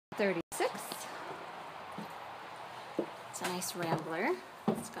36. It's a nice Rambler.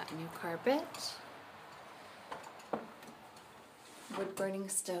 It's got a new carpet. Wood burning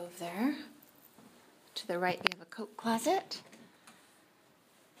stove there. To the right you have a coat closet.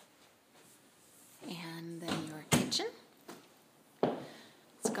 And then your kitchen.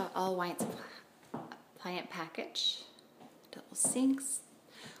 It's got all white appliance package. Double sinks.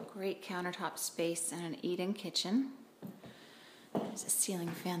 Great countertop space and an eat-in kitchen. There's a ceiling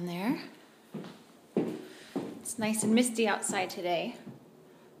fan there. It's nice and misty outside today.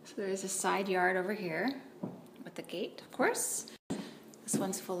 So there's a side yard over here with the gate, of course. This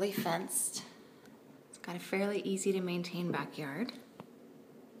one's fully fenced. It's got a fairly easy to maintain backyard.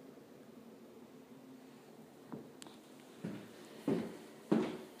 And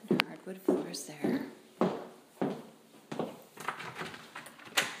hardwood floors there.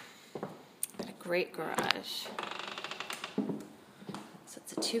 Got a great garage. So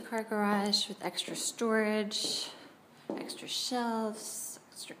it's a 2-car garage with extra storage, extra shelves,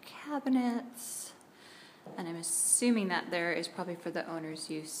 extra cabinets, and I'm assuming that there is probably for the owner's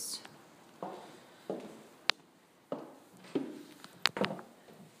use.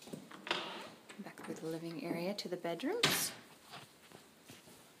 Back through the living area to the bedrooms.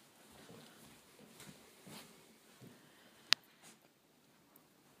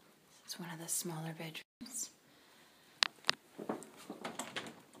 It's one of the smaller bedrooms.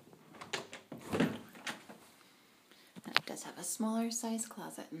 It does have a smaller size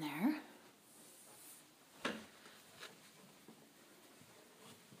closet in there.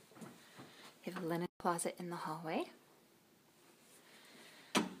 You have a linen closet in the hallway.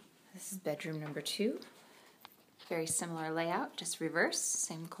 This is bedroom number 2. Very similar layout, just reverse,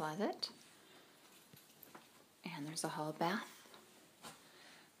 same closet. And there's a hall bath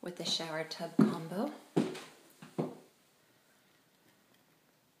with a shower tub combo.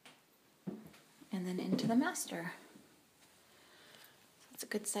 And then into the master. It's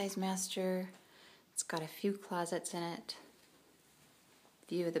a good sized master. It's got a few closets in it.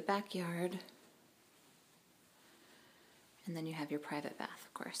 View of the backyard. And then you have your private bath,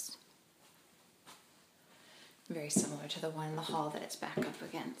 of course. Very similar to the one in the hall that it's back up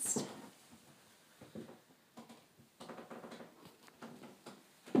against.